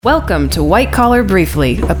Welcome to White Collar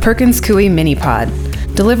Briefly, a Perkins Coie mini-pod.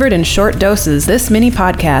 Delivered in short doses, this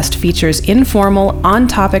mini-podcast features informal,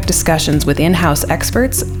 on-topic discussions with in-house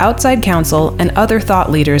experts, outside counsel, and other thought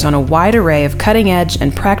leaders on a wide array of cutting-edge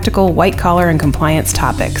and practical white-collar and compliance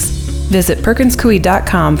topics. Visit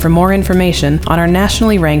perkinscoie.com for more information on our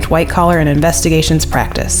nationally ranked white-collar and investigations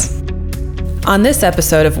practice. On this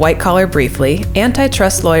episode of White Collar Briefly,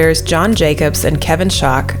 antitrust lawyers John Jacobs and Kevin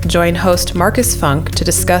Schock join host Marcus Funk to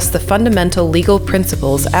discuss the fundamental legal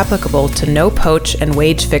principles applicable to no-poach and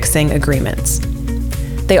wage-fixing agreements.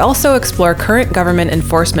 They also explore current government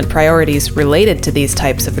enforcement priorities related to these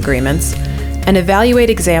types of agreements and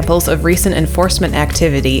evaluate examples of recent enforcement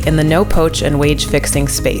activity in the no-poach and wage-fixing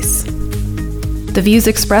space. The views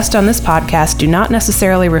expressed on this podcast do not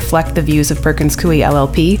necessarily reflect the views of Perkins Coie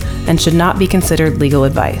LLP and should not be considered legal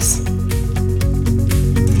advice.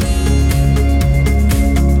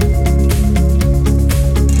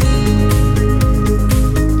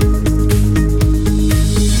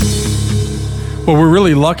 Well, we're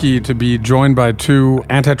really lucky to be joined by two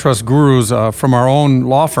antitrust gurus from our own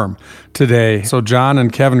law firm today. So John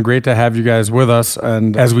and Kevin, great to have you guys with us.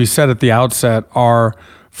 And as we said at the outset, our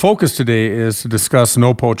focus today is to discuss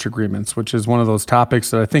no-poach agreements, which is one of those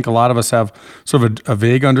topics that I think a lot of us have sort of a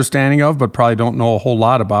vague understanding of, but probably don't know a whole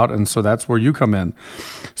lot about, and so that's where you come in.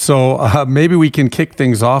 So maybe we can kick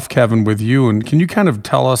things off, Kevin, with you, and can you kind of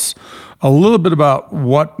tell us a little bit about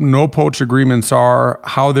what no-poach agreements are,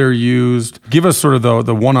 how they're used? Give us sort of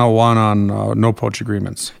the 101 on no-poach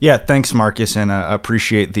agreements. Yeah, thanks, Marcus, and I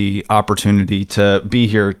appreciate the opportunity to be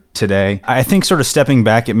here today. I think sort of stepping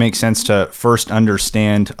back, it makes sense to first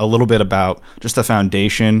understand a little bit about just the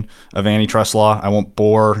foundation of antitrust law. I won't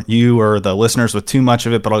bore you or the listeners with too much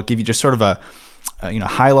of it, but I'll give you just sort of a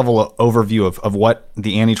high-level overview of what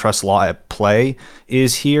the antitrust law at play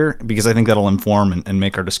is here, because I think that'll inform and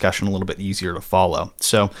make our discussion a little bit easier to follow.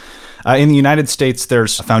 So in the United States,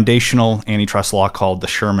 there's a foundational antitrust law called the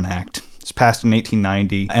Sherman Act. It's passed in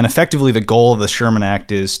 1890, and effectively the goal of the Sherman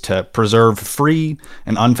Act is to preserve free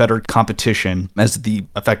and unfettered competition as the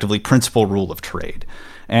effectively principal rule of trade.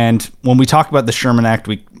 And when we talk about the Sherman Act,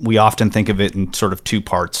 we often think of it in sort of two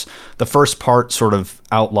parts. The first part sort of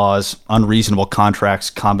outlaws unreasonable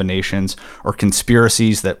contracts, combinations, or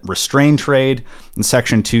conspiracies that restrain trade. And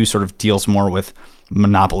Section 2 sort of deals more with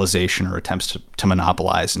monopolization or attempts to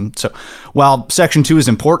monopolize. And so while Section 2 is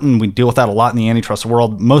important, we deal with that a lot in the antitrust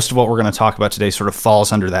world, most of what we're going to talk about today sort of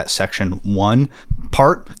falls under that Section 1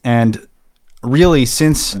 part. And really,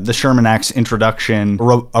 since the Sherman Act's introduction,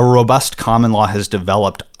 a robust common law has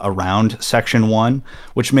developed around Section 1,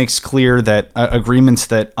 which makes clear that agreements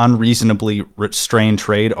that unreasonably restrain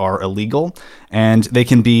trade are illegal, and they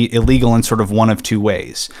can be illegal in sort of one of two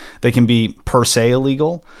ways. They can be per se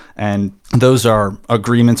illegal, and those are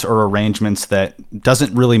agreements or arrangements that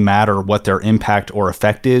doesn't really matter what their impact or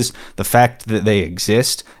effect is. The fact that they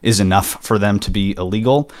exist is enough for them to be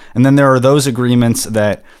illegal. And then there are those agreements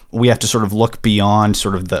that we have to sort of look beyond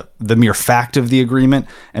sort of the mere fact of the agreement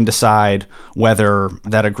and decide whether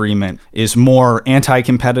that agreement is more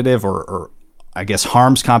anti-competitive or I guess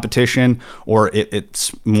harms competition, or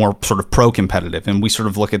it's more sort of pro-competitive. And we sort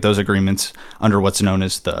of look at those agreements under what's known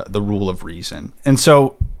as the rule of reason. And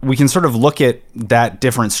so we can sort of look at that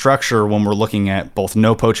different structure when we're looking at both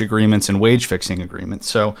no-poach agreements and wage-fixing agreements.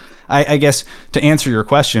 So I guess to answer your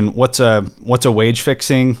question, what's a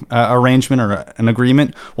wage-fixing arrangement or an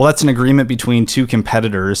agreement? Well, that's an agreement between two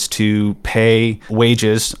competitors to pay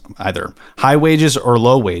wages, either high wages or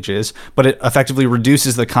low wages, but it effectively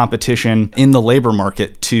reduces the competition in the labor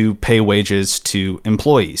market to pay wages to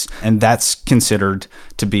employees. And that's considered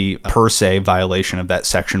to be a per se violation of that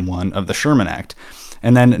Section 1 of the Sherman Act.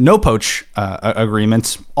 And then no-poach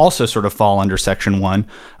agreements also sort of fall under Section 1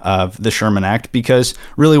 of the Sherman Act, because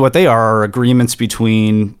really what they are agreements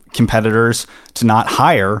between competitors to not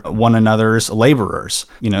hire one another's laborers.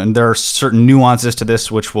 And there are certain nuances to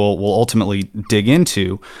this which we'll ultimately dig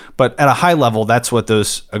into, but at a high level, that's what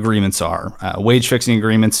those agreements are. Wage-fixing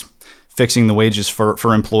agreements, fixing the wages for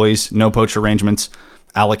employees, no-poach arrangements,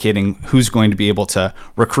 allocating who's going to be able to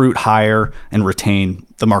recruit, hire, and retain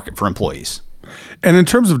the market for employees. And in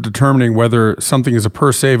terms of determining whether something is a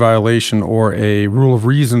per se violation or a rule of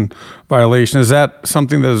reason violation, is that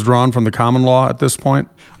something that is drawn from the common law at this point?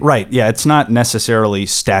 Right. Yeah, it's not necessarily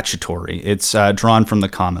statutory. It's drawn from the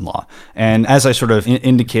common law. And as I sort of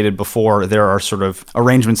indicated before, there are sort of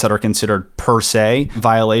arrangements that are considered per se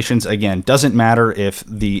violations. Again, doesn't matter if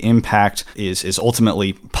the impact is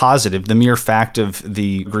ultimately positive. The mere fact of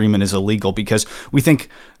the agreement is illegal, because we think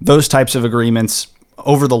those types of agreements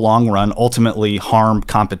over the long run, ultimately harm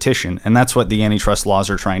competition. And that's what the antitrust laws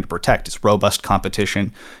are trying to protect, is robust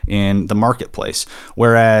competition in the marketplace.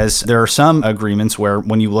 Whereas there are some agreements where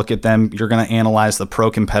when you look at them, you're going to analyze the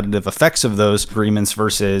pro-competitive effects of those agreements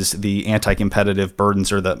versus the anti-competitive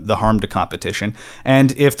burdens or the harm to competition.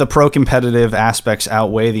 And if the pro-competitive aspects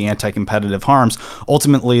outweigh the anti-competitive harms,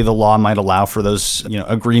 ultimately the law might allow for those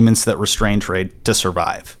agreements that restrain trade to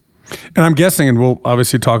survive. And I'm guessing, and we'll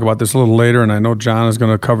obviously talk about this a little later, and I know John is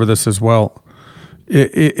going to cover this as well,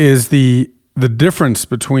 is the difference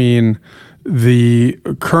between the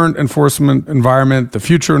current enforcement environment, the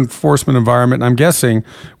future enforcement environment. And I'm guessing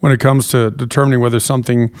when it comes to determining whether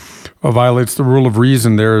something violates the rule of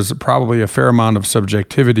reason, there's probably a fair amount of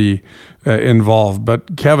subjectivity involved.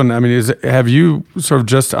 But Kevin, I mean, have you sort of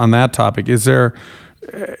just on that topic,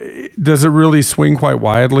 does it really swing quite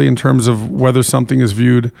widely in terms of whether something is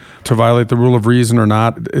viewed to violate the rule of reason or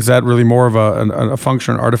not? Is that really more of a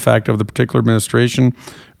function, artifact of the particular administration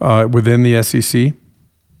within the SEC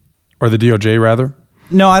or the DOJ rather?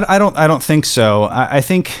 No, I don't think so. I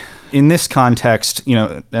think in this context,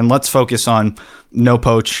 and let's focus on no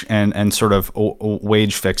poach and sort of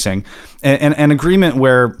wage fixing, and an agreement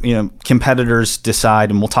where competitors decide,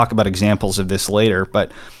 and we'll talk about examples of this later,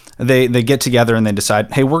 but They get together and they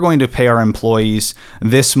decide, hey, we're going to pay our employees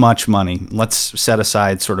this much money. Let's set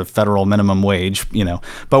aside sort of federal minimum wage,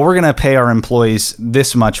 but we're going to pay our employees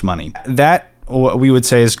this much money. That, what we would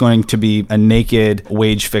say, is going to be a naked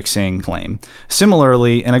wage fixing claim.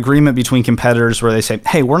 Similarly, an agreement between competitors where they say,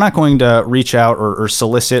 hey, we're not going to reach out or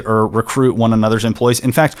solicit or recruit one another's employees.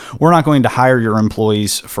 In fact, we're not going to hire your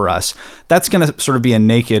employees for us. That's going to sort of be a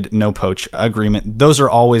naked no poach agreement. Those are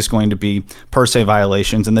always going to be per se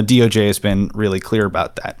violations, and the DOJ has been really clear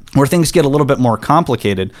about that. Where things get a little bit more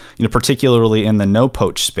complicated, particularly in the no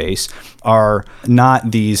poach space, are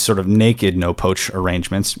not these sort of naked no poach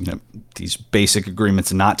arrangements, these basic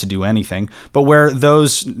agreements not to do anything, but where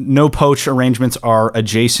those no poach arrangements are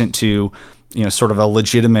adjacent to sort of a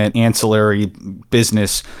legitimate ancillary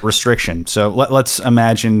business restriction. So let's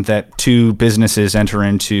imagine that two businesses enter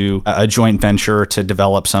into a joint venture to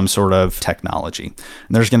develop some sort of technology.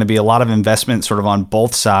 And there's going to be a lot of investment sort of on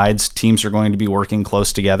both sides. Teams are going to be working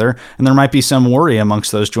close together. And there might be some worry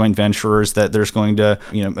amongst those joint venturers that there's going to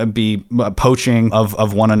be poaching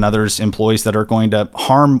of one another's employees that are going to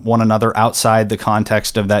harm one another outside the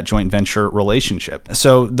context of that joint venture relationship.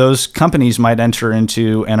 So those companies might enter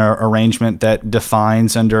into an arrangement that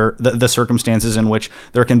defines under the circumstances in which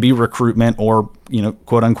there can be recruitment or,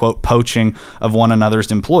 quote unquote, poaching of one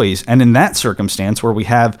another's employees. And in that circumstance where we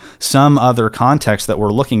have some other context that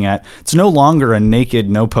we're looking at, it's no longer a naked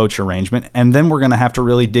no poach arrangement. And then we're going to have to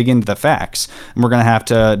really dig into the facts. And we're going to have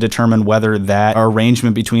to determine whether that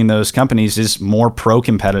arrangement between those companies is more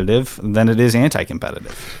pro-competitive than it is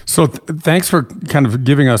anti-competitive. So thanks for kind of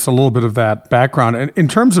giving us a little bit of that background. And in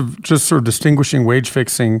terms of just sort of distinguishing wage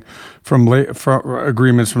fixing from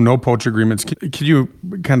agreements, from no poach agreements, can you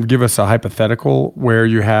kind of give us a hypothetical where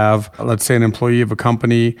you have, let's say, an employee of a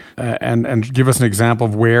company and give us an example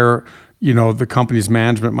of where the company's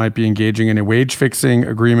management might be engaging in a wage fixing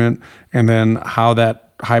agreement, and then how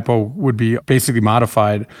that hypo would be basically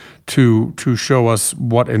modified to show us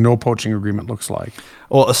what a no poaching agreement looks like?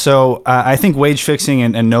 Well, so I think wage fixing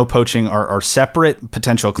and no poaching are separate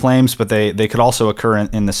potential claims, but they could also occur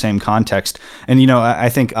in the same context. And, I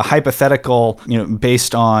think a hypothetical,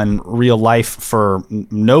 based on real life for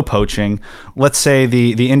no poaching, let's say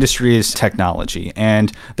the industry is technology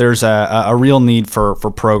and there's a real need for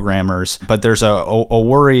programmers, but there's a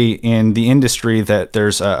worry in the industry that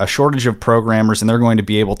there's a shortage of programmers and they're going to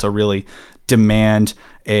be able to really demand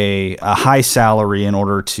a high salary in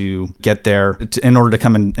order to get there, in order to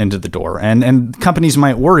come into the door. And companies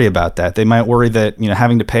might worry about that. They might worry that,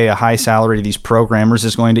 having to pay a high salary to these programmers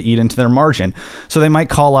is going to eat into their margin. So they might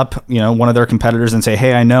call up, one of their competitors and say,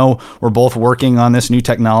 hey, I know we're both working on this new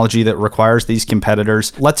technology that requires these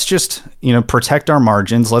competitors. Let's just, protect our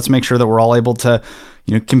margins. Let's make sure that we're all able to,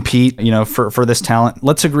 compete, for this talent.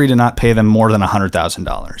 Let's agree to not pay them more than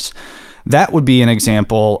 $100,000. That would be an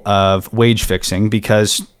example of wage fixing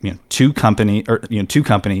because two companies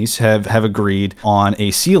have agreed on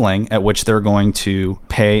a ceiling at which they're going to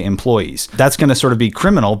pay employees. That's going to sort of be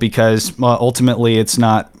criminal because ultimately it's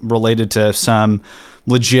not related to some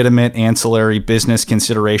legitimate ancillary business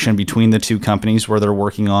consideration between the two companies where they're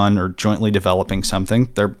working on or jointly developing something.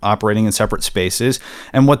 They're operating in separate spaces.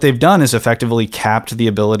 And what they've done is effectively capped the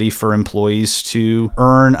ability for employees to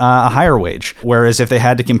earn a higher wage. Whereas if they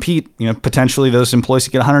had to compete, potentially those employees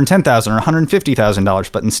could get $110,000 or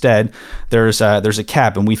 $150,000. But instead, there's a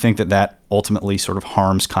cap. And we think that ultimately sort of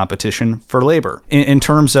harms competition for labor. In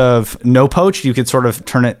terms of no poach, you could sort of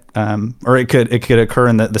turn it, or it could occur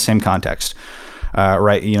in the same context.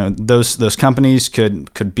 Right, those companies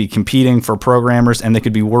could be competing for programmers, and they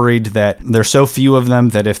could be worried that there's so few of them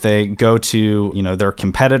that if they go to their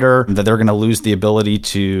competitor, that they're going to lose the ability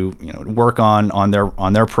to work on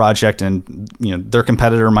their project, and their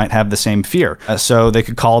competitor might have the same fear. So they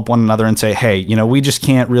could call up one another and say, hey, we just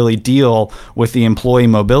can't really deal with the employee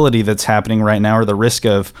mobility that's happening right now, or the risk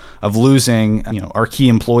of losing our key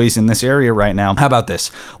employees in this area right now. How about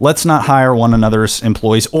this? Let's not hire one another's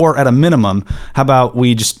employees, or at a minimum, how about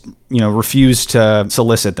we just refuse to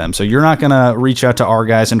solicit them? So you're not going to reach out to our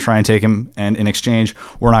guys and try and take them, and in exchange,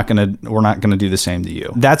 we're not going to do the same to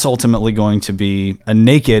you. That's ultimately going to be a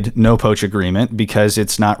naked no poach agreement, because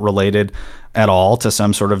it's not related at all to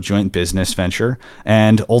some sort of joint business venture,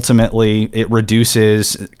 and ultimately it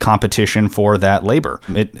reduces competition for that labor.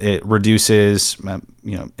 It reduces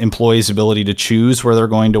employees' ability to choose where they're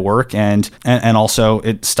going to work, and also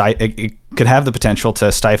it could have the potential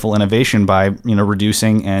to stifle innovation by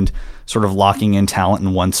reducing and sort of locking in talent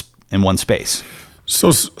in one space.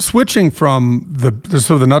 So switching from the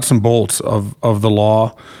sort of the nuts and bolts of the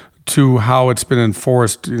law to how it's been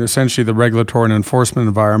enforced, essentially the regulatory and enforcement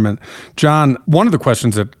environment. John, one of the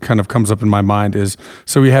questions that kind of comes up in my mind is,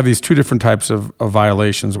 so we have these two different types of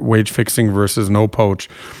violations, wage fixing versus no poach.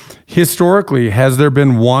 Historically, has there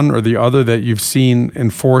been one or the other that you've seen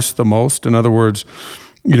enforced the most? In other words,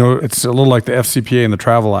 it's a little like the FCPA and the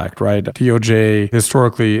Travel Act, right? DOJ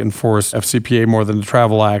historically enforced FCPA more than the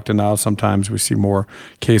Travel Act, and now sometimes we see more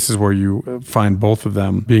cases where you find both of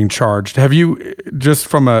them being charged. Have you,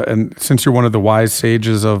 just and since you're one of the wise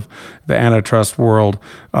sages of the antitrust world,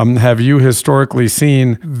 have you historically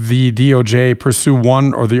seen the DOJ pursue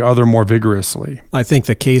one or the other more vigorously? I think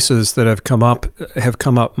the cases that have come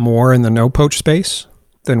up more in the no poach space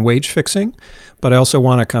than wage fixing. But I also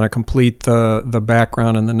want to kind of complete the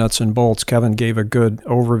background and the nuts and bolts. Kevin gave a good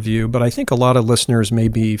overview, but I think a lot of listeners may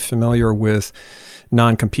be familiar with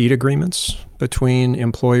non-compete agreements between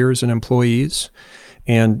employers and employees.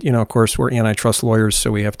 And, of course, we're antitrust lawyers, so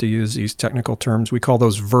we have to use these technical terms. We call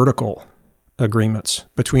those vertical agreements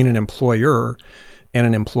between an employer and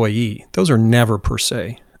an employee. Those are never per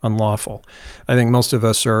se unlawful. I think most of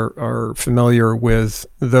us are familiar with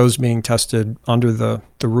those being tested under the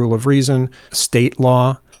rule of reason. State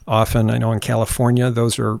law, often, I know in California,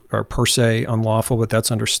 those are per se unlawful, but that's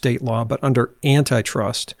under state law. But under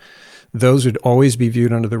antitrust, those would always be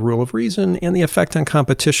viewed under the rule of reason, and the effect on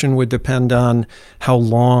competition would depend on how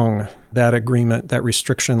long that agreement, that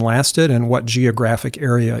restriction lasted, and what geographic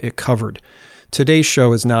area it covered. Today's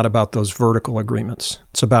show is not about those vertical agreements.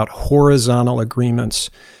 It's about horizontal agreements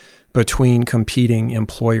between competing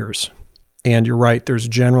employers. And you're right, there's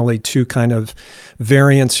generally two kind of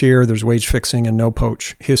variants here. There's wage fixing and no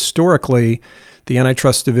poach. Historically, the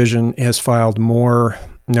Antitrust Division has filed more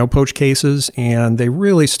no poach cases, and they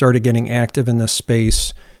really started getting active in this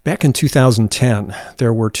space back in 2010.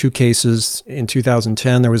 There were two cases in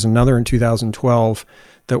 2010. There was another in 2012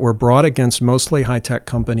 that were brought against mostly high-tech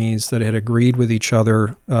companies that had agreed with each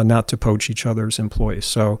other not to poach each other's employees.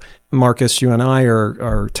 So, Marcus, you and I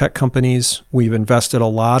are tech companies. We've invested a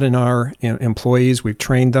lot in our employees. We've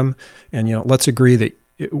trained them. And, let's agree that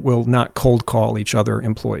we'll not cold call each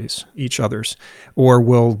other's, or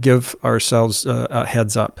we'll give ourselves a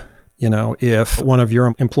heads up. If one of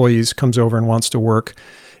your employees comes over and wants to work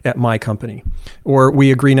at my company, or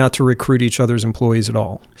we agree not to recruit each other's employees at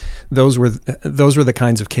all. Those were the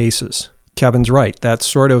kinds of cases. Kevin's right. That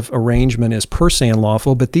sort of arrangement is per se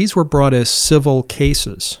unlawful, but these were brought as civil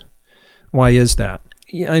cases. Why is that?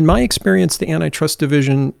 In my experience, the Antitrust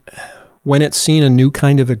Division, when it's seen a new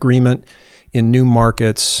kind of agreement in new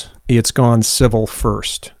markets, it's gone civil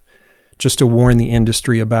first, just to warn the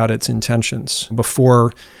industry about its intentions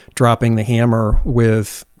before dropping the hammer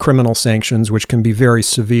with criminal sanctions, which can be very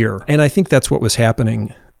severe. And I think that's what was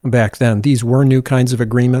happening back then. These were new kinds of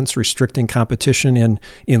agreements restricting competition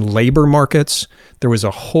in labor markets. There was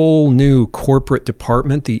a whole new corporate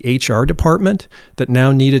department, the HR department, that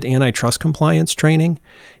now needed antitrust compliance training.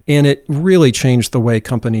 And it really changed the way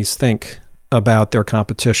companies think about their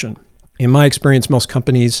competition. In my experience, most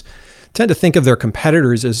companies, tend to think of their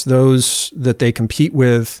competitors as those that they compete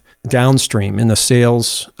with downstream in the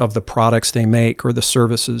sales of the products they make or the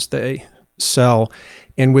services they sell.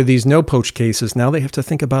 And with these no-poach cases, now they have to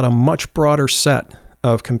think about a much broader set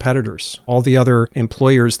of competitors, all the other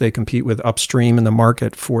employers they compete with upstream in the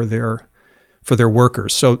market for their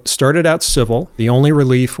workers. So it started out civil. The only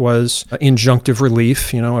relief was injunctive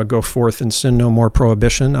relief, a go forth and sin no more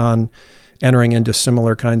prohibition on entering into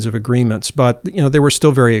similar kinds of agreements. But, they were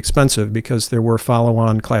still very expensive because there were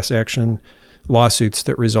follow-on class action lawsuits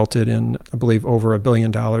that resulted in, I believe, over $1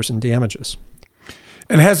 billion in damages.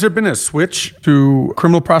 And has there been a switch to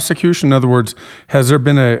criminal prosecution? In other words, has there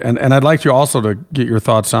been and I'd like you also to get your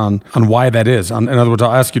thoughts on why that is. In other words,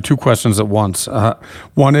 I'll ask you two questions at once.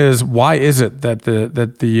 One is, why is it that the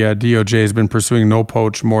DOJ has been pursuing no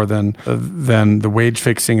poach more than the wage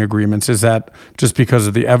fixing agreements? Is that just because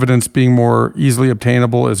of the evidence being more easily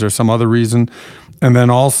obtainable? Is there some other reason? And then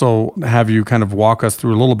also have you kind of walk us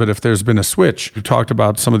through a little bit if there's been a switch. You talked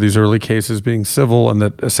about some of these early cases being civil and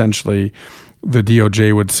that essentially the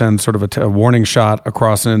DOJ would send sort of a warning shot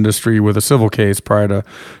across an industry with a civil case prior to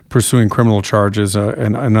pursuing criminal charges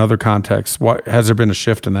in other contexts. Has there been a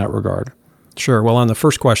shift in that regard? Sure. Well, on the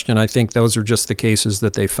first question, I think those are just the cases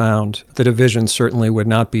that they found. The division certainly would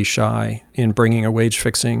not be shy in bringing a wage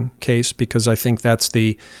fixing case because I think that's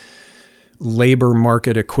the labor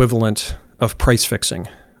market equivalent of price fixing,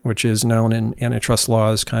 which is known in antitrust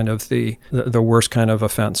law as kind of the worst kind of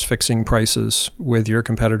offense, fixing prices with your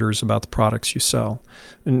competitors about the products you sell.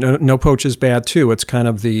 No poach is bad too. It's kind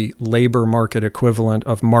of the labor market equivalent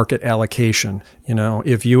of market allocation.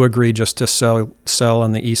 If you agree just to sell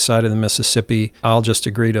on the east side of the Mississippi, I'll just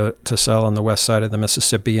agree to sell on the west side of the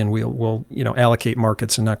Mississippi, and we'll allocate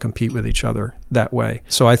markets and not compete with each other that way.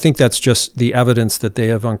 So I think that's just the evidence that they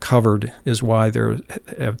have uncovered is why there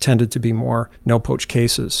have tended to be more no poach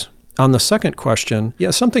cases. On the second question,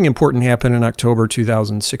 something important happened in October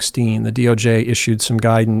 2016. The DOJ issued some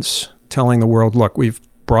guidance telling the world, look, we've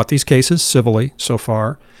brought these cases civilly so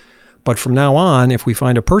far, but from now on, if we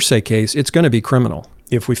find a per se case, it's going to be criminal.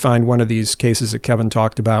 If we find one of these cases that Kevin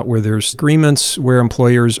talked about where there's agreements where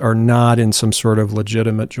employers are not in some sort of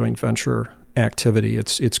legitimate joint venture activity,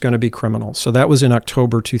 it's going to be criminal. So that was in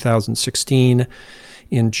October 2016.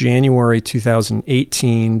 In January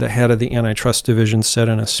 2018, the head of the antitrust division said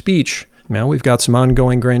in a speech, now we've got some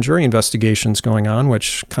ongoing grand jury investigations going on,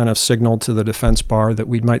 which kind of signaled to the defense bar that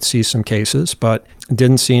we might see some cases, but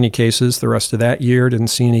didn't see any cases the rest of that year, didn't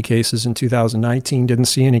see any cases in 2019, didn't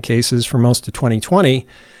see any cases for most of 2020.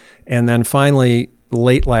 And then finally,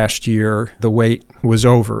 late last year, the wait was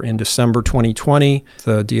over. In December 2020,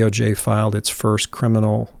 the DOJ filed its first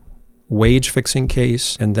criminal wage fixing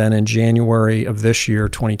case. And then in January of this year,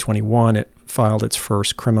 2021, it filed its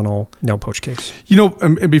first criminal no poach case.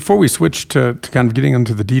 And before we switch to kind of getting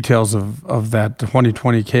into the details of that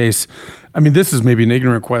 2020 case, I mean, this is maybe an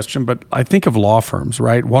ignorant question, but I think of law firms,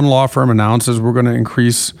 right? One law firm announces we're going to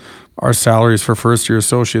increase our salaries for first-year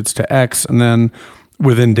associates to X, and then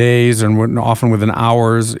within days and often within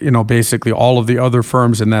hours, basically all of the other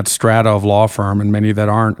firms in that strata of law firm, and many that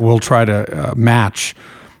aren't, will try to match.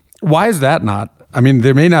 Why is that not? I mean,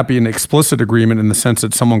 there may not be an explicit agreement in the sense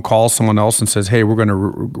that someone calls someone else and says, hey, we're going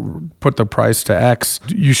to put the price to X.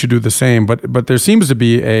 You should do the same. But there seems to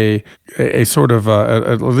be a sort of,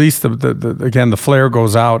 at least, the flare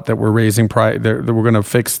goes out that we're raising price, that we're going to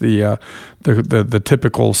fix the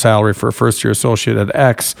typical salary for a first-year associate at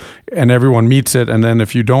X, and everyone meets it. And then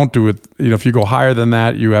if you don't do it, if you go higher than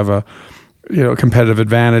that, you have a competitive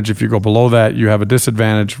advantage. If you go below that, you have a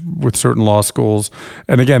disadvantage with certain law schools.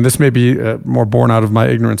 And again, this may be more born out of my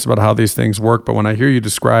ignorance about how these things work. But when I hear you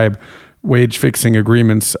describe wage fixing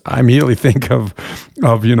agreements, I immediately think of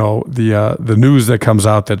the news that comes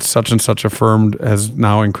out that such and such a firm has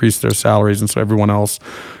now increased their salaries, and so everyone else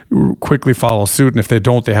quickly follows suit. And if they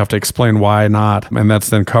don't, they have to explain why not, and that's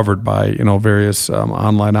then covered by various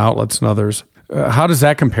online outlets and others. How does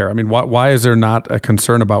that compare? I mean, why is there not a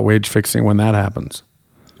concern about wage fixing when that happens?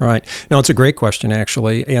 Right. No, it's a great question,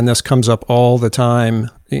 actually. And this comes up all the time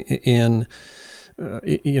in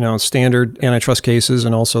standard antitrust cases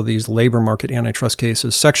and also these labor market antitrust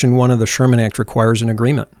cases. Section 1 of the Sherman Act requires an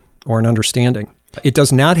agreement or an understanding. It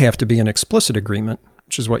does not have to be an explicit agreement,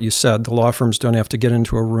 which is what you said. The law firms don't have to get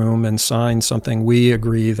into a room and sign something. We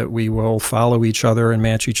agree that we will follow each other and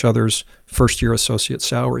match each other's first-year associate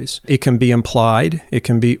salaries. It can be implied. It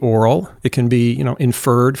can be oral. It can be,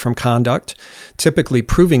 inferred from conduct. Typically,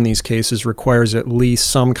 proving these cases requires at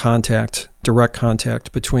least some contact direct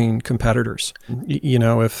contact between competitors.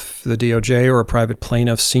 If the DOJ or a private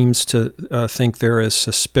plaintiff seems to think there is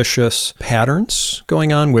suspicious patterns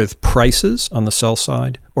going on with prices on the sell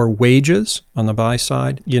side or wages on the buy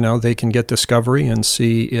side, they can get discovery and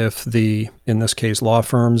see if in this case, law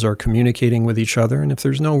firms are communicating with each other. And if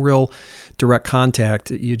there's no real direct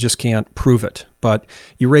contact, you just can't prove it. But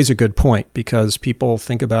you raise a good point, because people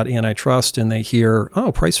think about antitrust and they hear,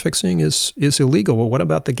 oh, price fixing is illegal. Well, what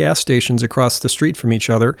about the gas stations across the street from each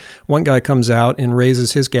other? One guy comes out and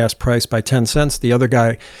raises his gas price by 10 cents. The other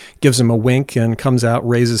guy gives him a wink and comes out,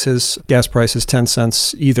 raises his gas prices 10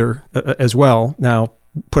 cents either as well. Now,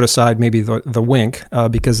 put aside maybe the wink,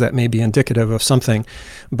 because that may be indicative of something.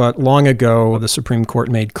 But long ago, the Supreme Court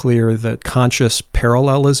made clear that conscious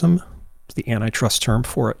parallelism, the antitrust term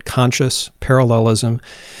for it, conscious parallelism,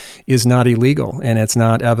 is not illegal, and it's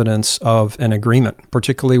not evidence of an agreement,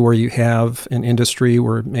 particularly where you have an industry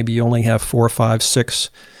where maybe you only have 4, 5, 6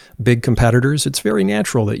 big competitors. It's very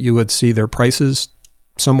natural that you would see their prices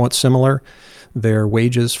somewhat similar, their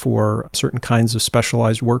wages for certain kinds of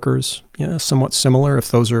specialized workers, somewhat similar if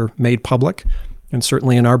those are made public. And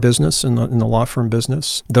certainly in our business, in the law firm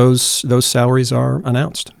business, those salaries are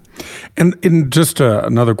announced. And in just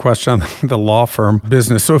another question on the law firm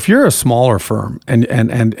business. So if you're a smaller firm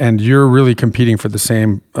and you're really competing for the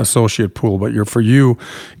same associate pool, but for you,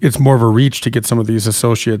 it's more of a reach to get some of these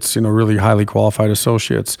associates, really highly qualified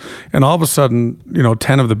associates. And all of a sudden,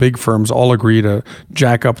 10 of the big firms all agree to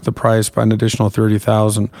jack up the price by an additional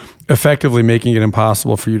 $30,000, effectively making it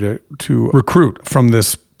impossible for you to recruit from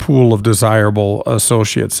this pool of desirable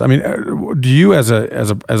associates. I mean, do you as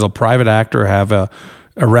a private actor have a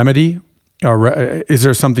remedy? Is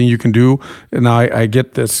there something you can do? And I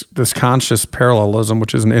get this conscious parallelism,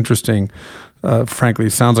 which is an interesting, frankly,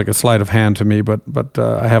 sounds like a sleight of hand to me, but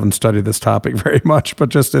I haven't studied this topic very much. But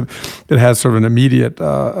just it has sort of an immediate,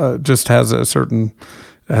 just has a certain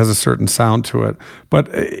sound to it.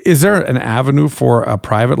 But is there an avenue for a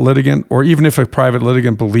private litigant, or even if a private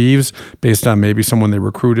litigant believes, based on maybe someone they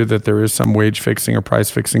recruited, that there is some wage fixing or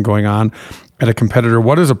price fixing going on at a competitor?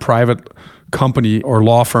 What is a private company or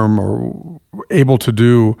law firm or able to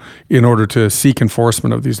do in order to seek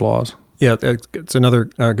enforcement of these laws? Yeah, it's another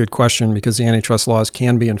good question, because the antitrust laws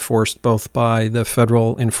can be enforced both by the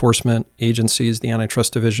federal enforcement agencies, the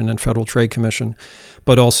Antitrust Division and Federal Trade Commission,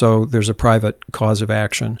 but also there's a private cause of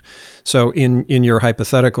action. So in your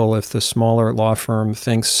hypothetical, if the smaller law firm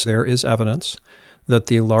thinks there is evidence that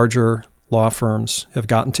the larger law firms have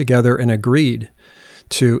gotten together and agreed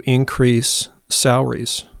to increase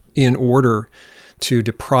salaries in order to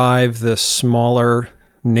deprive the smaller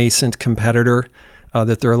nascent competitor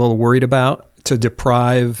that they're a little worried about, to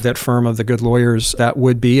deprive that firm of the good lawyers, that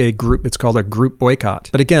would be a group, it's called a group boycott.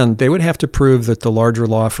 But again, they would have to prove that the larger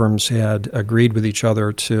law firms had agreed with each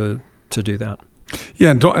other to do that.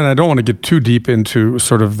 Yeah, and I don't want to get too deep into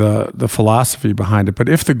sort of the philosophy behind it, but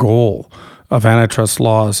if the goal of antitrust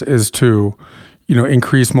laws is to,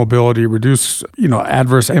 increase mobility, reduce,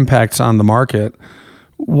 adverse impacts on the market,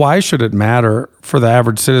 why should it matter for the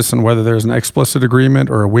average citizen whether there's an explicit agreement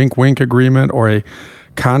or a wink-wink agreement or a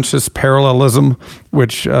conscious parallelism,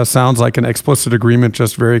 which sounds like an explicit agreement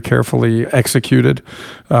just very carefully executed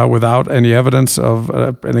without any evidence of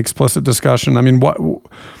an explicit discussion? I mean, what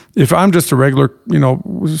if I'm just a regular,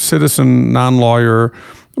 citizen, non-lawyer?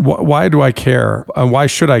 Why do I care? Why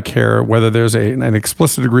should I care whether there's an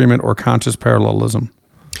explicit agreement or conscious parallelism?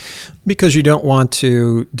 Because you don't want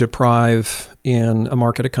to deprive, in a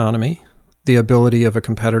market economy, the ability of a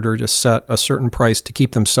competitor to set a certain price to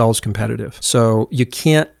keep themselves competitive. So you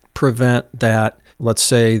can't prevent that. Let's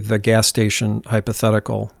say the gas station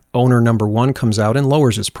hypothetical, owner number one comes out and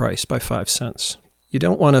lowers his price by 5 cents. You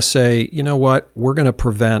don't want to say, you know what, we're going to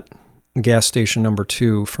prevent gas station number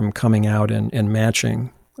two from coming out and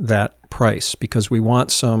matching that price, because we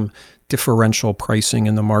want some differential pricing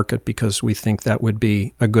in the market because we think that would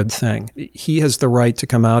be a good thing. He has the right to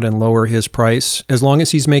come out and lower his price. As long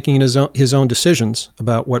as he's making his own decisions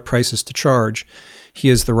about what prices to charge, he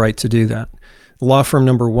has the right to do that. Law firm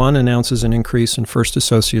number one announces an increase in first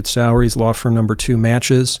associate salaries. Law firm number two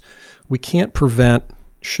matches. We can't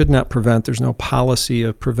should not prevent, there's no policy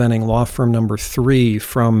of preventing law firm number three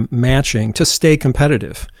from matching to stay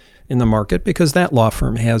competitive in the market, because that law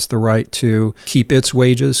firm has the right to keep its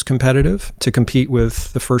wages competitive, to compete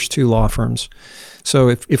with the first two law firms. So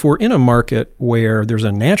if we're in a market where there's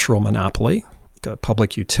a natural monopoly, a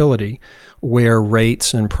public utility, where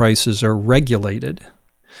rates and prices are regulated,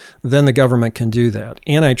 then the government can do that.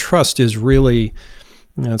 Antitrust is really,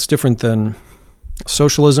 it's different than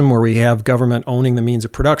socialism, where we have government owning the means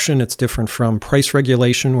of production. It's different from price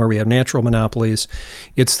regulation, where we have natural monopolies.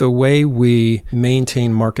 It's the way we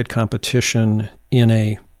maintain market competition in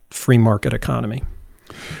a free market economy.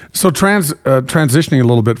 So transitioning a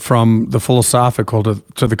little bit from the philosophical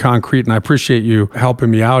to the concrete, and I appreciate you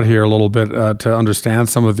helping me out here a little bit to understand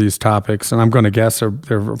some of these topics. And I'm going to guess there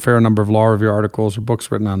are a fair number of law review articles or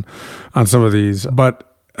books written on some of these. But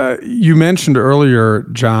you mentioned earlier,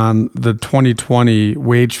 John, the 2020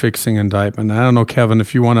 wage fixing indictment. I don't know, Kevin,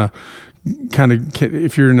 if you want to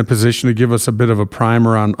if you're in a position to give us a bit of a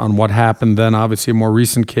primer on what happened then, obviously a more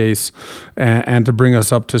recent case, and to bring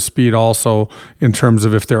us up to speed also in terms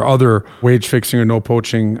of if there are other wage fixing or no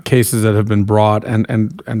poaching cases that have been brought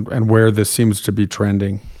and where this seems to be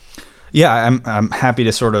trending. Yeah, I'm happy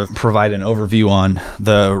to sort of provide an overview on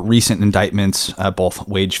the recent indictments, both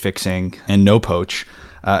wage fixing and no poach.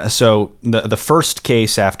 So the first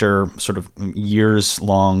case, after sort of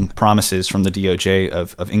years-long promises from the DOJ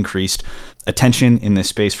of increased attention in this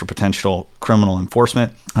space for potential criminal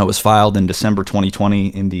enforcement, was filed in December 2020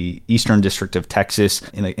 in the Eastern District of Texas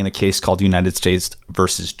in a case called United States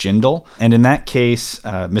versus Jindal. And in that case,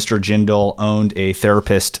 Mr. Jindal owned a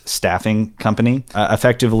therapist staffing company.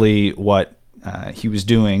 Effectively, what he was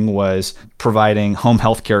doing was providing home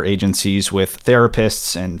healthcare agencies with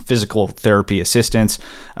therapists and physical therapy assistants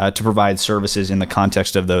to provide services in the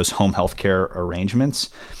context of those home healthcare arrangements.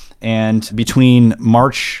 And between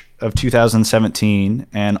March of 2017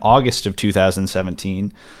 and August of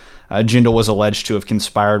 2017, Jindal was alleged to have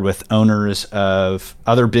conspired with owners of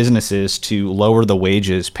other businesses to lower the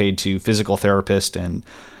wages paid to physical therapists and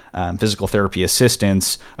physical therapy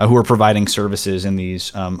assistants who are providing services in these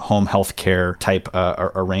home health care type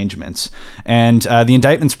arrangements. And the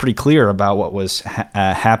indictment's pretty clear about what was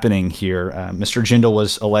happening here. Mr. Jindal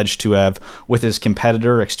was alleged to have, with his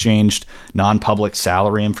competitor, exchanged non-public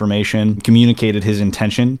salary information, communicated his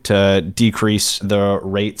intention to decrease the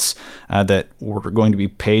rates that were going to be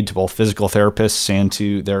paid to both physical therapists and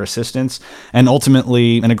to their assistants. And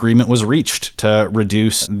ultimately, an agreement was reached to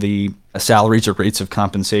reduce the salaries or rates of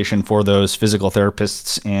compensation for those physical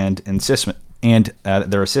therapists and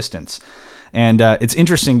their assistants. And it's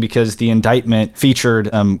interesting because the indictment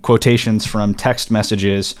featured quotations from text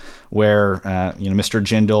messages where Mr.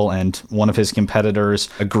 Jindal and one of his competitors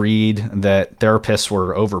agreed that therapists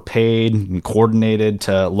were overpaid and coordinated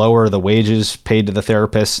to lower the wages paid to the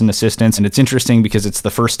therapists and assistants. And it's interesting because it's the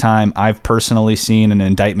first time I've personally seen an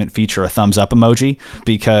indictment feature a thumbs up emoji,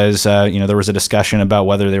 because there was a discussion about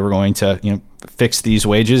whether they were going to fix these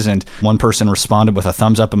wages, and one person responded with a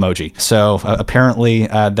thumbs up emoji. So apparently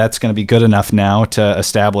that's going to be good enough now to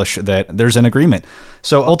establish that there's an agreement.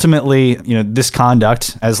 So ultimately, this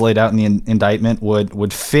conduct, as laid out in the indictment,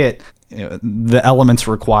 would fit the elements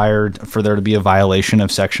required for there to be a violation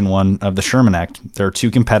of Section 1 of the Sherman Act. There are two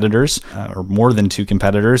competitors, or more than two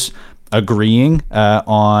competitors, agreeing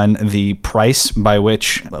on the price by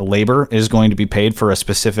which labor is going to be paid for a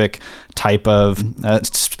specific type of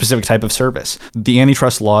service. The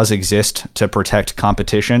antitrust laws exist to protect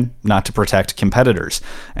competition, not to protect competitors.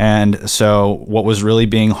 And so what was really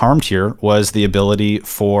being harmed here was the ability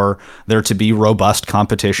for there to be robust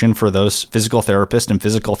competition for those physical therapists and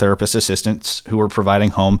physical therapist assistants who were providing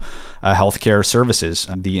home healthcare services.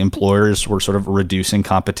 The employers were sort of reducing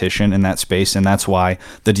competition in that space, and that's why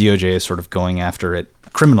the DOJ is sort of going after it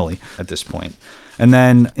criminally at this point. And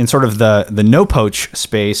then in sort of the no poach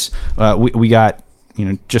space, we got,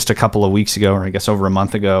 just a couple of weeks ago, or I guess over a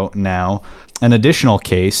month ago now, an additional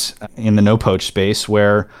case in the no poach space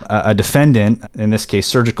where a defendant, in this case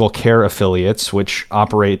Surgical Care Affiliates, which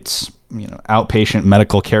operates outpatient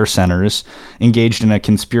medical care centers, engaged in a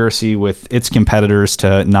conspiracy with its competitors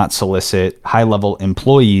to not solicit high-level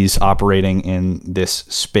employees operating in this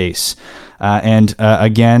space. And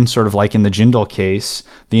again, sort of like in the Jindal case,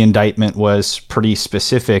 the indictment was pretty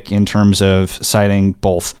specific in terms of citing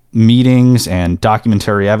both meetings and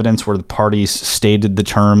documentary evidence where the parties stated the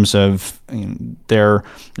terms of their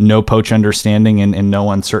no poach understanding in no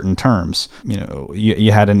uncertain terms.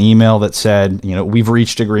 You had an email that said, we've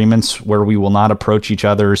reached agreements where we will not approach each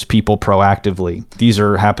other's people proactively. These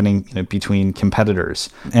are happening between competitors.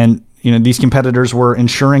 And these competitors were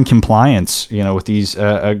ensuring compliance, with these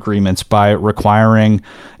agreements by requiring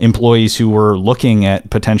employees who were looking at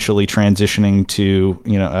potentially transitioning to,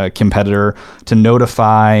 a competitor to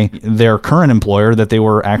notify their current employer that they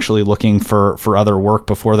were actually looking for other work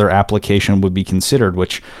before their application would be considered,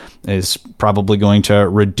 which is probably going to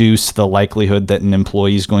reduce the likelihood that an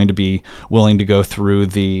employee is going to be willing to go through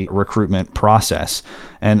the recruitment process.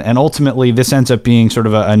 And ultimately, this ends up being sort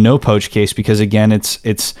of a no-poach case because, again,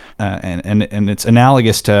 it's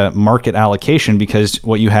analogous to market allocation, because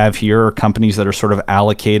what you have here are companies that are sort of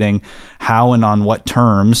allocating how and on what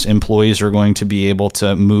terms employees are going to be able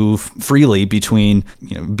to move freely between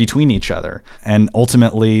each other. And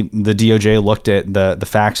ultimately, the DOJ looked at the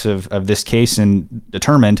facts of this case and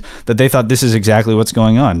determined that they thought this is exactly what's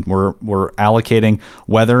going on. We're allocating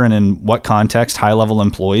whether and in what context high-level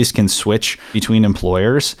employees can switch between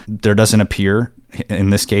employers. There doesn't appear in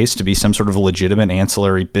this case to be some sort of legitimate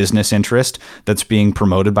ancillary business interest that's being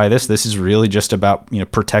promoted by this. This is really just about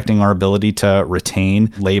protecting our ability to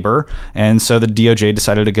retain labor. And so the DOJ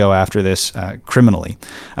decided to go after this criminally.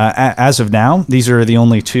 As of now, these are the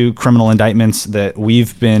only two criminal indictments that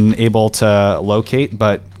we've been able to locate,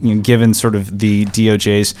 but given sort of the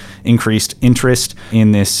DOJ's increased interest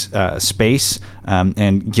in this space,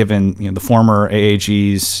 and given the former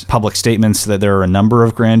AAG's public statements that there are a number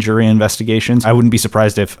of grand jury investigations, I wouldn't be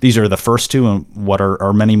surprised if these are the first two and what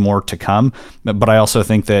are many more to come. But I also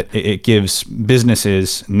think that it gives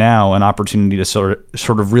businesses now an opportunity to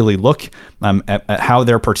sort of really look at how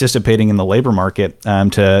they're participating in the labor market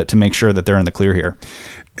to make sure that they're in the clear here.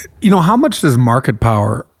 How much does market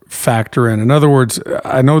power factor in? In other words,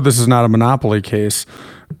 I know this is not a monopoly case,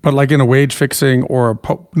 but like in a wage fixing or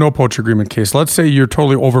a no poach agreement case, let's say you're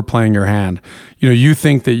totally overplaying your hand. You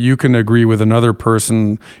think that you can agree with another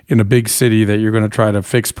person in a big city that you're going to try to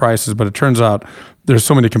fix prices, but it turns out there's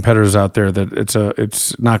so many competitors out there that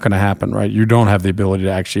it's not going to happen, right? You don't have the ability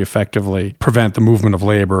to actually effectively prevent the movement of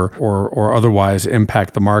labor or otherwise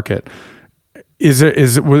impact the market. Is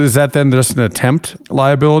that then just an attempt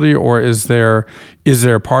liability, or is there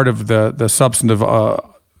part of the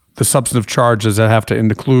substantive charges that have to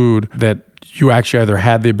include that you actually either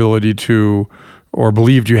had the ability to or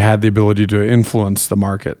believed you had the ability to influence the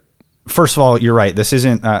market? First of all, you're right. This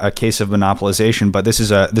isn't a case of monopolization, but this is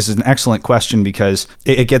an excellent question because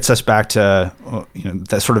it gets us back to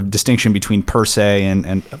that sort of distinction between per se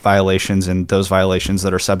and violations, and those violations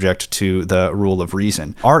that are subject to the rule of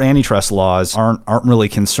reason. Our antitrust laws aren't really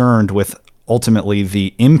concerned with ultimately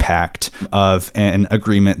the impact of an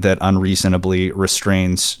agreement that unreasonably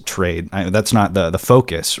restrains trade. That's not the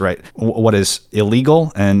focus, right? What is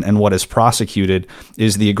illegal and what is prosecuted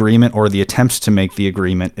is the agreement or the attempts to make the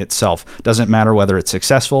agreement itself. Doesn't matter whether it's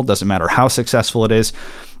successful, doesn't matter how successful it is.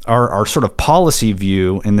 Our sort of policy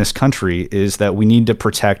view in this country is that we need to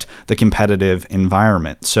protect the competitive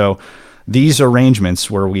environment. So these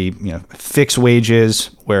arrangements where we fix wages,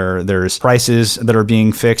 where there's prices that are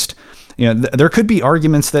being fixed, there could be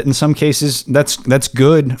arguments that in some cases that's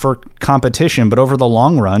good for competition, but over the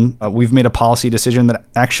long run, we've made a policy decision that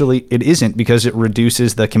actually it isn't, because it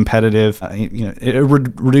reduces the competitive,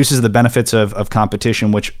 reduces the benefits of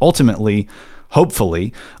competition, which ultimately,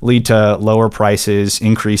 hopefully, lead to lower prices,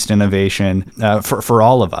 increased innovation for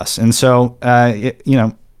all of us. And so,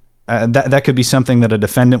 that could be something that a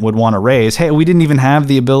defendant would want to raise. Hey, we didn't even have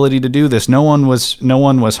the ability to do this. No one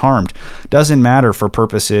was harmed. Doesn't matter for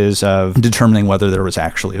purposes of determining whether there was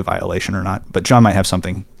actually a violation or not. But John might have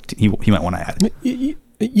something he might want to add.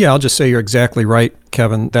 Yeah, I'll just say you're exactly right,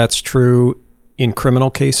 Kevin. That's true in criminal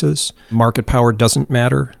cases. Market power doesn't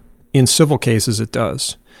matter. In civil cases, it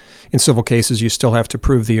does. In civil cases, you still have to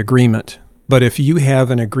prove the agreement. But if you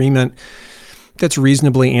have an agreement that's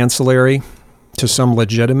reasonably ancillary to some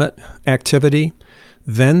legitimate activity,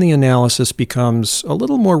 then the analysis becomes a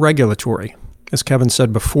little more regulatory. As Kevin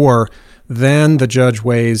said before, then the judge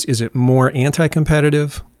weighs, is it more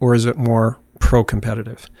anti-competitive or is it more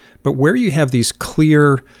pro-competitive? But where you have these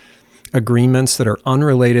clear agreements that are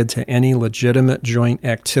unrelated to any legitimate joint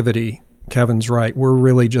activity, Kevin's right. We're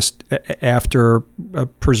really just after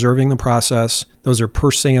preserving the process. Those are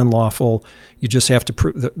per se unlawful. You just have to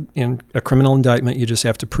prove in a criminal indictment, you just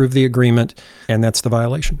have to prove the agreement, and that's the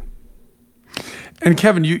violation. And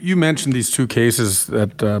Kevin, you mentioned these two cases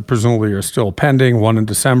that presumably are still pending, one in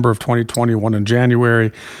December of 2020, one in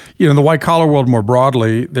January. In the white-collar world more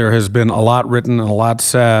broadly, there has been a lot written and a lot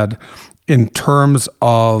said in terms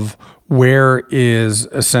of where is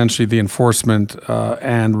essentially the enforcement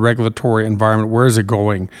and regulatory environment? Where is it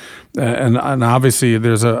going? And obviously,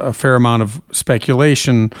 there's a fair amount of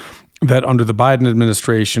speculation that under the Biden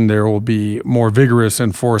administration, there will be more vigorous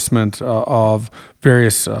enforcement of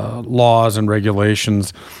various laws and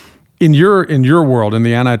regulations. In your world, in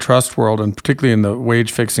the antitrust world, and particularly in the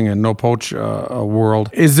wage fixing and no poach world,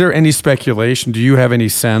 is there any speculation? Do you have any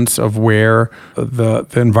sense of where the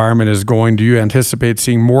environment is going? Do you anticipate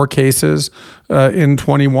seeing more cases in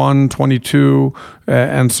 21, 22,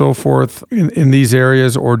 and so forth in these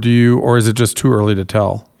areas, or is it just too early to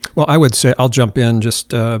tell? Well, I would say I'll jump in.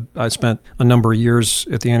 I spent a number of years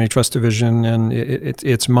at the Antitrust Division, and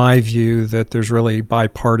it's my view that there's really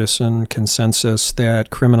bipartisan consensus that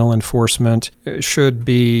criminal enforcement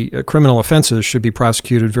criminal offenses should be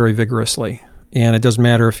prosecuted very vigorously. And it doesn't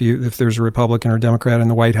matter if there's a Republican or Democrat in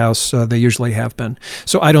the White House, they usually have been.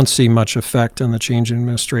 So I don't see much effect on the change in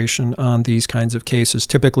administration on these kinds of cases.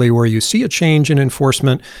 Typically where you see a change in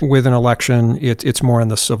enforcement with an election, it's more on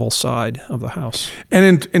the civil side of the House.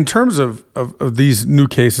 And in terms of these new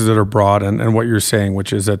cases that are brought and what you're saying,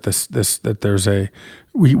 which is that that there's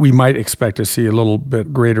we might expect to see a little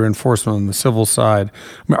bit greater enforcement on the civil side.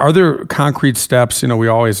 I mean, are there concrete steps? We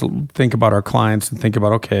always think about our clients and think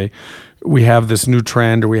about, okay, we have this new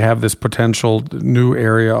trend or we have this potential new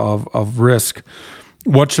area of risk.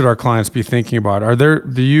 What should our clients be thinking about?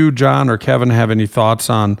 Do you, John or Kevin, have any thoughts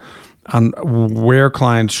on where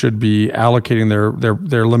clients should be allocating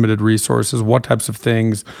their limited resources? What types of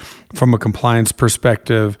things from a compliance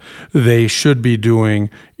perspective they should be doing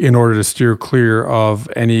in order to steer clear of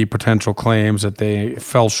any potential claims that they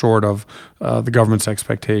fell short of the government's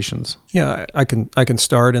expectations? Yeah, I can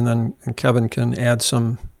start, and then Kevin can add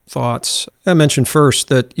some thoughts. I mentioned first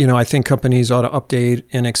that, I think companies ought to update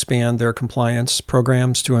and expand their compliance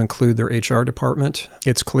programs to include their HR department.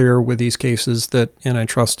 It's clear with these cases that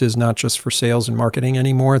antitrust is not just for sales and marketing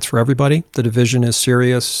anymore. It's for everybody. The division is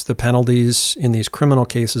serious. The penalties in these criminal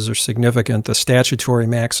cases are significant. The statutory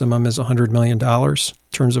maximum is $100 million in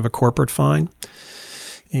terms of a corporate fine.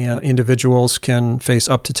 And individuals can face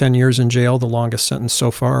up to 10 years in jail. The longest sentence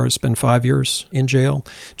so far has been 5 years in jail,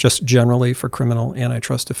 just generally for criminal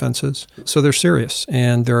antitrust offenses. So they're serious.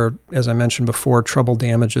 And there are, as I mentioned before, trouble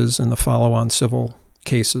damages in the follow-on civil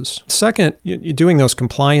cases. Second, you're doing those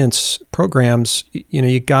compliance programs,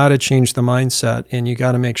 you got to change the mindset, and you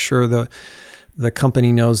got to make sure the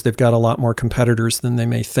company knows they've got a lot more competitors than they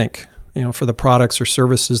may think. For the products or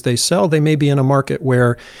services they sell, they may be in a market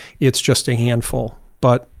where it's just a handful.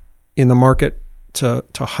 But in the market to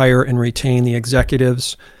hire and retain the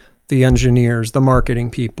executives, the engineers, the marketing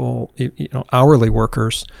people, hourly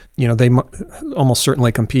workers, they almost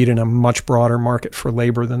certainly compete in a much broader market for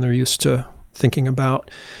labor than they're used to thinking about.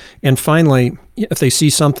 And finally, if they see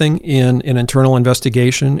something in an internal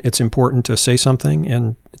investigation, it's important to say something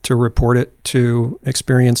and to report it to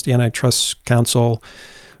experienced antitrust counsel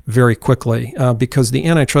very quickly, because the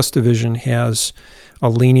Antitrust Division has a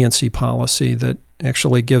leniency policy that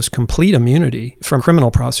actually gives complete immunity from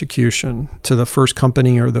criminal prosecution to the first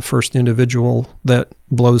company or the first individual that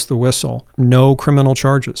blows the whistle. No criminal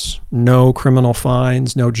charges, no criminal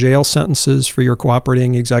fines, no jail sentences for your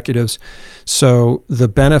cooperating executives. So the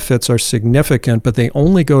benefits are significant, but they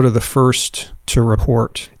only go to the first to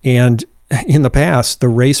report. And in the past, the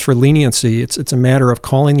race for leniency, it's a matter of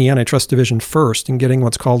calling the Antitrust Division first and getting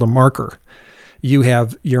what's called a marker. You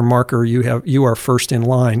have your marker, you are first in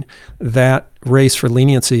line. That race for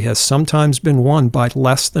leniency has sometimes been won by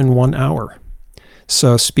less than 1 hour.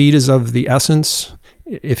 So speed is of the essence.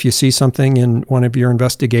 If you see something in one of your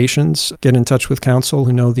investigations, get in touch with counsel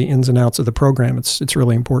who know the ins and outs of the program. It's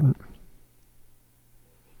really important.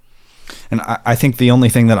 And I think the only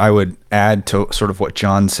thing that I would add to sort of what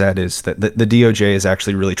John said is that the DOJ is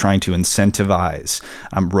actually really trying to incentivize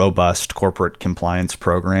robust corporate compliance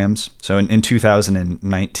programs. So in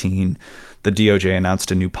 2019, the DOJ announced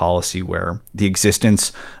a new policy where the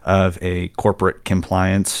existence of a corporate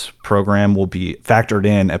compliance program will be factored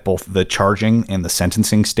in at both the charging and the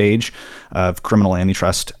sentencing stage of criminal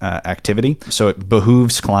antitrust activity. So it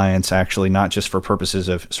behooves clients actually not just for purposes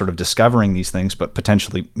of sort of discovering these things, but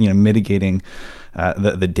potentially mitigating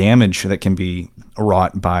the damage that can be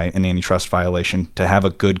wrought by an antitrust violation to have a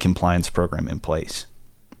good compliance program in place.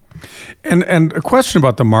 And a question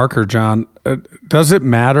about the marker, John. Does it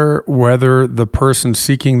matter whether the person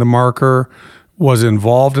seeking the marker was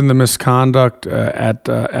involved in the misconduct at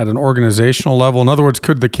an organizational level? In other words,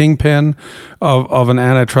 could the kingpin of an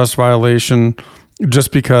antitrust violation,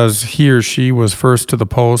 just because he or she was first to the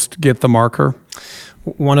post, get the marker?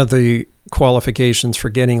 One of the qualifications for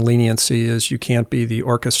getting leniency is you can't be the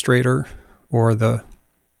orchestrator or the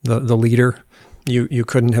leader. You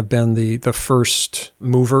couldn't have been the first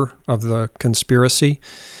mover of the conspiracy.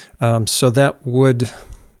 So that would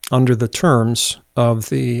under the terms of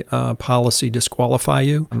the policy disqualify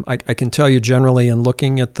you. I can tell you generally, in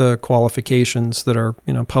looking at the qualifications that are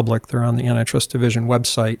public, they're on the Antitrust Division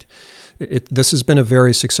website. This has been a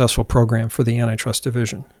very successful program for the Antitrust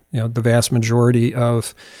Division. The vast majority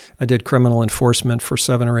I did criminal enforcement for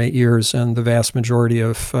 7 or 8 years, and the vast majority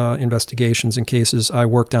of investigations and cases I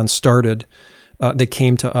worked on they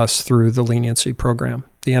came to us through the leniency program.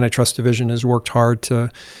 The Antitrust Division has worked hard to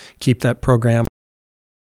keep that program.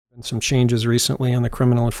 And some changes recently on the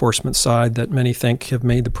criminal enforcement side that many think have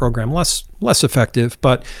made the program less effective,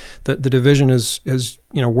 but the division has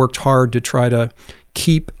worked hard to try to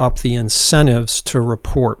keep up the incentives to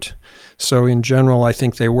report. So in general, I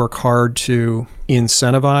think they work hard to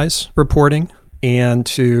incentivize reporting and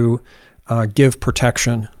to give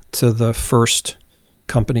protection to the first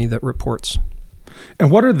company that reports.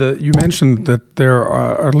 And what are you mentioned that there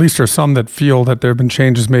are, or at least are some that feel that there have been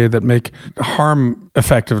changes made that make harm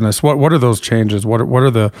effectiveness. What are those changes? What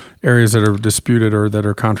are the areas that are disputed or that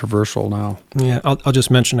are controversial now? Yeah, I'll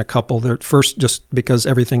just mention a couple. First, just because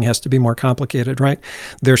everything has to be more complicated, right?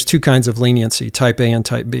 There's two kinds of leniency, type A and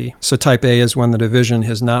type B. So type A is when the division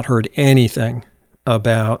has not heard anything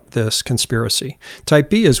about this conspiracy.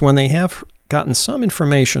 Type B is when they have gotten some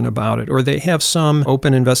information about it, or they have some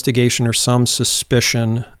open investigation or some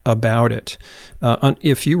suspicion about it.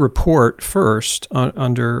 If you report first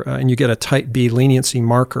and you get a type B leniency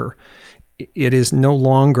marker, it is no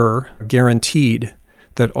longer guaranteed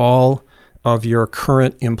that all of your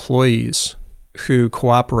current employees who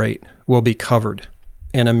cooperate will be covered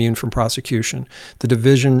and immune from prosecution. The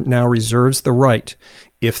division now reserves the right,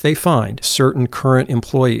 if they find certain current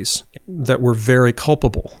employees that were very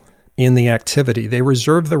culpable in the activity, they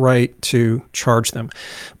reserve the right to charge them.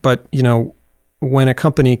 But, when a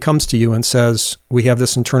company comes to you and says, we have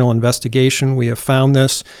this internal investigation, we have found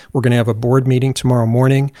this, we're going to have a board meeting tomorrow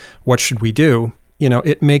morning, what should we do?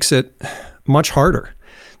 It makes it much harder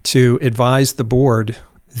to advise the board.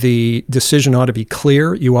 The decision ought to be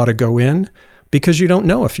clear. You ought to go in because you don't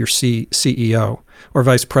know if your CEO or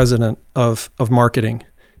vice president of marketing,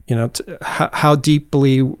 how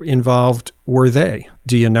deeply involved were they?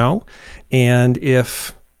 Do you know? And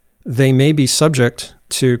if they may be subject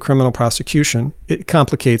to criminal prosecution, it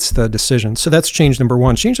complicates the decision. So that's change number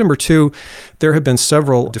one. Change number two, there have been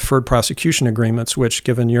several deferred prosecution agreements, which,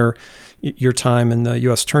 given your time in the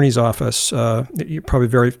U.S. Attorney's Office, you're probably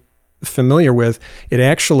very familiar with.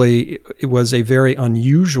 It was a very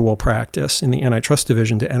unusual practice in the Antitrust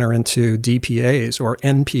Division to enter into DPAs or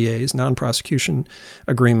NPAs, non-prosecution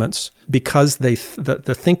agreements, because the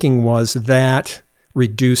thinking was that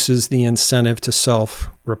reduces the incentive to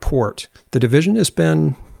self-report. The division has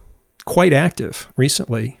been quite active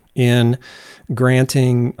recently in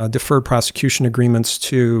granting deferred prosecution agreements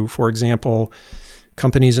to, for example,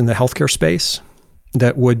 companies in the healthcare space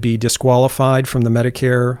that would be disqualified from the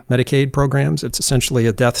Medicare, Medicaid programs. It's essentially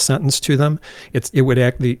a death sentence to them. It would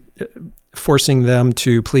actually, forcing them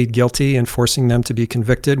to plead guilty and forcing them to be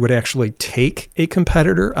convicted would actually take a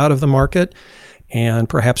competitor out of the market and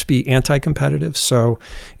perhaps be anti-competitive. So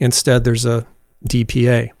instead, there's a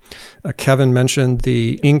DPA. Kevin mentioned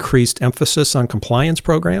the increased emphasis on compliance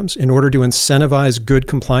programs. In order to incentivize good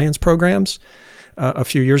compliance programs, a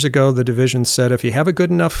few years ago, the division said, if you have a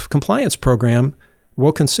good enough compliance program,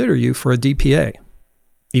 we'll consider you for a DPA,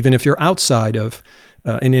 even if you're outside of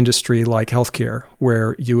an industry like healthcare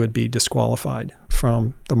where you would be disqualified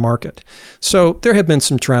from the market. So there have been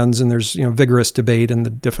some trends, and there's vigorous debate in the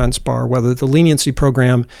defense bar whether the leniency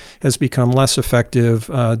program has become less effective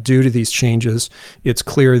due to these changes. It's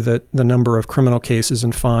clear that the number of criminal cases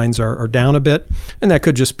and fines are down a bit, and that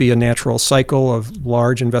could just be a natural cycle of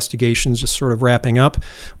large investigations just sort of wrapping up,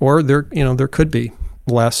 or there could be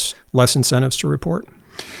less incentives to report.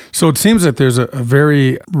 So it seems that there's a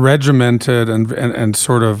very regimented and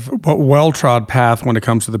sort of well-trod path when it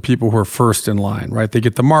comes to the people who are first in line, right? They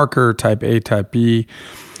get the marker, type A, type B.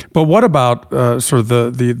 But what about sort of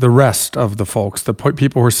the rest of the folks, the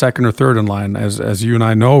people who are second or third in line, as you and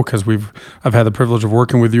I know, because I've had the privilege of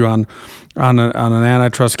working with you on an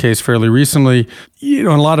antitrust case fairly recently. In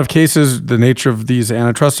a lot of cases, the nature of these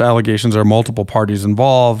antitrust allegations are multiple parties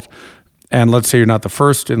involved. And let's say you're not the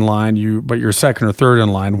first in line, but you're second or third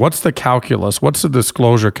in line. What's the calculus? What's the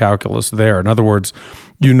disclosure calculus there? In other words,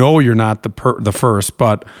 you're not the first,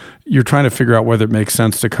 but you're trying to figure out whether it makes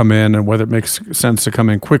sense to come in and whether it makes sense to come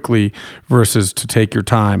in quickly versus to take your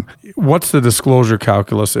time. What's the disclosure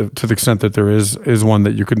calculus, to the extent that there is one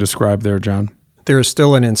that you can describe there, John? There is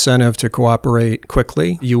still an incentive to cooperate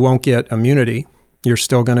quickly. You won't get immunity. You're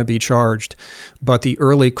still going to be charged. But the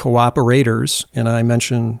early cooperators, and I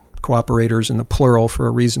mentioned cooperators in the plural for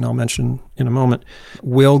a reason I'll mention in a moment,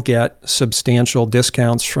 will get substantial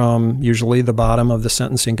discounts from usually the bottom of the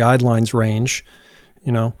sentencing guidelines range,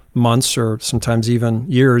 months or sometimes even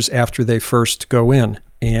years after they first go in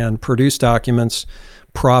and produce documents,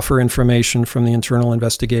 proffer information from the internal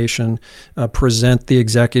investigation, present the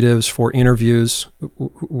executives for interviews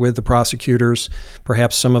with the prosecutors.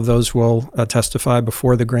 Perhaps some of those will testify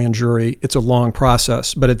before the grand jury. It's a long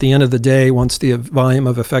process. But at the end of the day, once the volume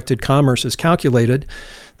of affected commerce is calculated,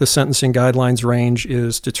 the sentencing guidelines range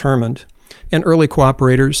is determined. And early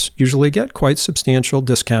cooperators usually get quite substantial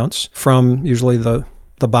discounts from usually the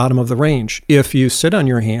bottom of the range. If you sit on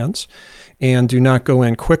your hands and do not go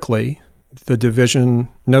in quickly, the division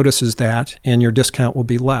notices that, and your discount will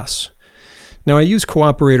be less. Now, I use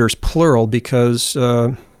cooperators plural because,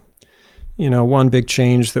 one big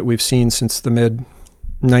change that we've seen since the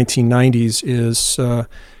mid-1990s is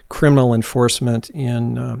criminal enforcement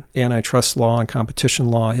in antitrust law and competition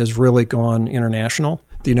law has really gone international.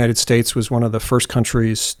 The United States was one of the first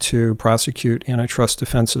countries to prosecute antitrust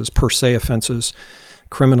offenses, per se offenses,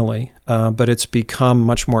 criminally, but it's become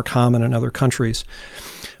much more common in other countries.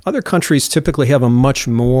 Other countries typically have a much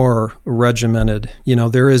more regimented,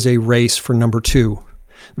 there is a race for number 2.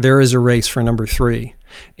 There is a race for number 3.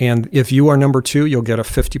 And if you are number 2, you'll get a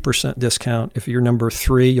 50% discount. If you're number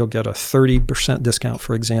 3, you'll get a 30% discount,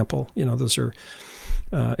 for example. Those are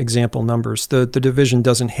example numbers. The division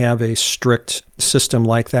doesn't have a strict system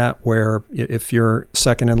like that where if you're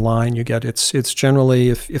second in line, you get it's generally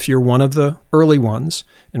if you're one of the early ones,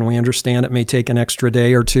 and we understand it may take an extra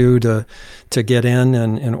day or two to get in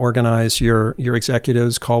and organize your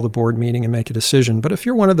executives, call the board meeting and make a decision. But if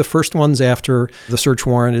you're one of the first ones after the search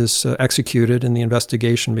warrant is executed and the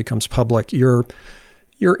investigation becomes public, you're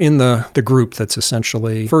in the group that's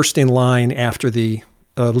essentially first in line after the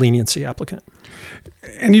leniency applicant.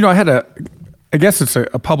 And, I guess it's a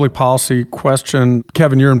public policy question.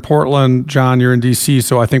 Kevin, you're in Portland. John, you're in D.C.,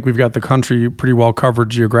 so I think we've got the country pretty well covered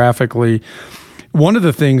geographically. One of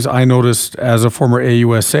the things I noticed as a former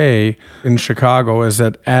AUSA in Chicago is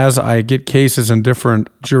that as I get cases in different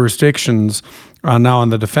jurisdictions, now on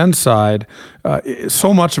the defense side,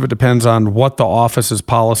 so much of it depends on what the office's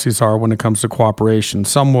policies are when it comes to cooperation.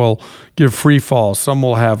 Some will give free falls. Some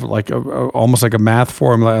will have almost like a math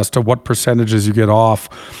formula as to what percentages you get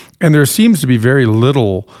off. And there seems to be very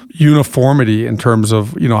little uniformity in terms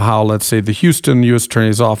of, how, let's say, the Houston U.S.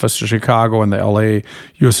 Attorney's Office, the Chicago and the L.A.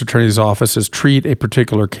 U.S. Attorney's offices treat a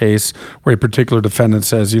particular case where a particular defendant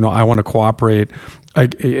says, I want to cooperate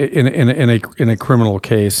in a criminal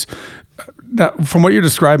case. Now, from what you're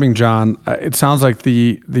describing, John, it sounds like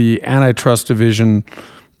the antitrust division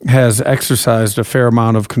has exercised a fair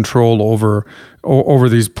amount of control over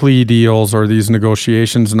these plea deals or these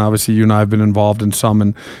negotiations, and obviously you and I have been involved in some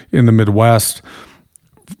in the Midwest.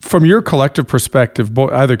 From your collective perspective,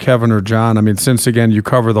 either Kevin or John, since again you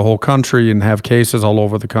cover the whole country and have cases all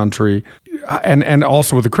over the country, and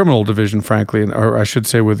also with the criminal division, frankly, or I should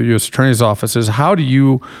say with the U.S. Attorney's offices, how do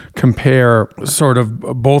you compare sort of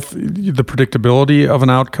both the predictability of an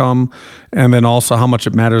outcome and then also how much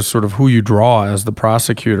it matters sort of who you draw as the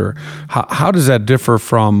prosecutor? How does that differ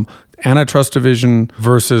from antitrust division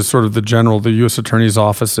versus sort of the U.S. Attorney's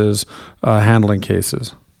offices handling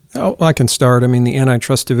cases? Oh, I can start. The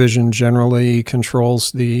antitrust division generally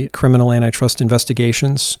controls the criminal antitrust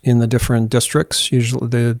investigations in the different districts.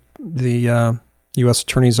 Usually the U.S.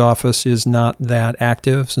 Attorney's Office is not that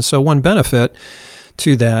active. And so one benefit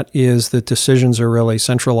to that is that decisions are really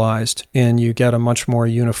centralized and you get a much more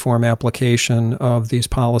uniform application of these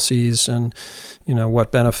policies and,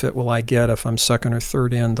 what benefit will I get if I'm second or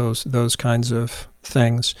third in, those kinds of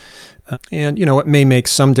things. And, it may make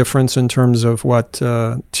some difference in terms of what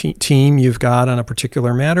team you've got on a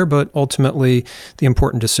particular matter, but ultimately the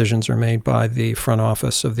important decisions are made by the front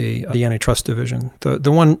office of the antitrust division.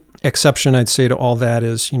 The one exception I'd say to all that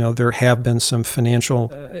is, there have been some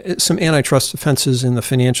some antitrust offenses in the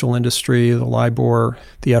financial industry, the LIBOR,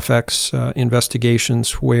 the FX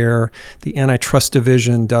investigations, where the antitrust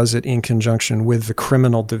division does it in conjunction with the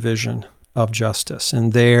criminal division of justice.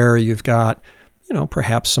 And there you've got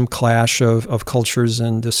perhaps some clash of cultures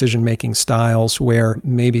and decision-making styles where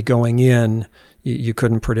maybe going in, you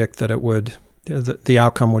couldn't predict that the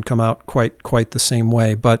outcome would come out quite the same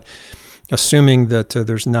way. But assuming that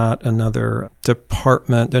there's not another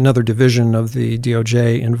department, another division of the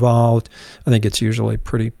DOJ involved, I think it's usually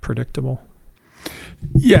pretty predictable.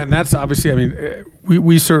 Yeah, and that's obviously,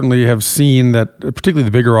 we certainly have seen that particularly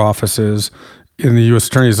the bigger offices in the U.S.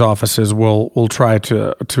 Attorney's offices will try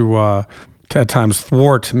to at times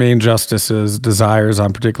thwart Maine Justice's desires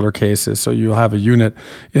on particular cases. So you'll have a unit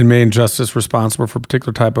in Maine Justice responsible for a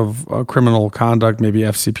particular type of criminal conduct, maybe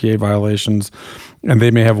FCPA violations, and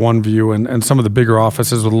they may have one view, and some of the bigger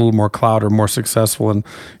offices with a little more clout are more successful in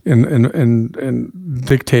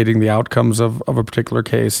dictating the outcomes of a particular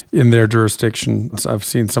case in their jurisdiction. So I've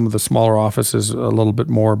seen some of the smaller offices a little bit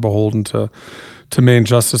more beholden to Maine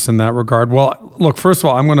Justice in that regard. Well, look, first of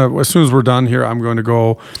all, as soon as we're done here, I'm going to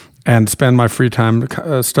go and spend my free time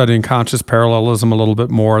studying conscious parallelism a little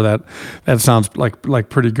bit more. That sounds like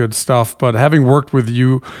pretty good stuff. But having worked with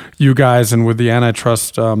you guys and with the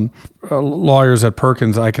antitrust lawyers at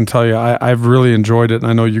Perkins, I can tell you I've really enjoyed it, and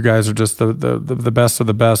I know you guys are just the best of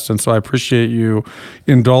the best. And so I appreciate you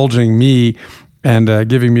indulging me and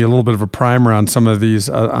giving me a little bit of a primer on some of these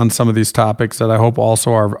topics that I hope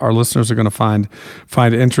also our listeners are going to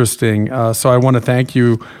find interesting. So I want to thank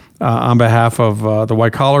you on behalf of the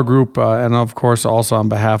White Collar Group and of course also on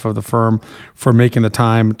behalf of the firm for making the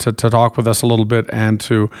time to talk with us a little bit and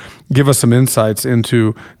to give us some insights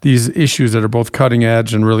into these issues that are both cutting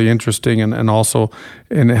edge and really interesting and also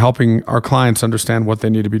in helping our clients understand what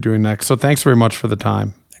they need to be doing next. So thanks very much for the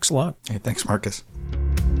time. Thanks a lot. Hey, thanks, Marcus.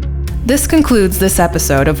 This concludes this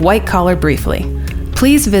episode of White Collar Briefly.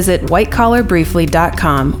 Please visit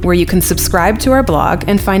whitecollarbriefly.com, where you can subscribe to our blog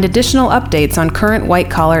and find additional updates on current white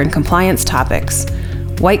collar and compliance topics.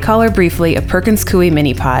 White Collar Briefly, a Perkins Coie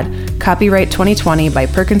mini pod, copyright 2020 by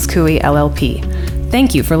Perkins Coie LLP.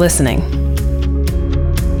 Thank you for listening.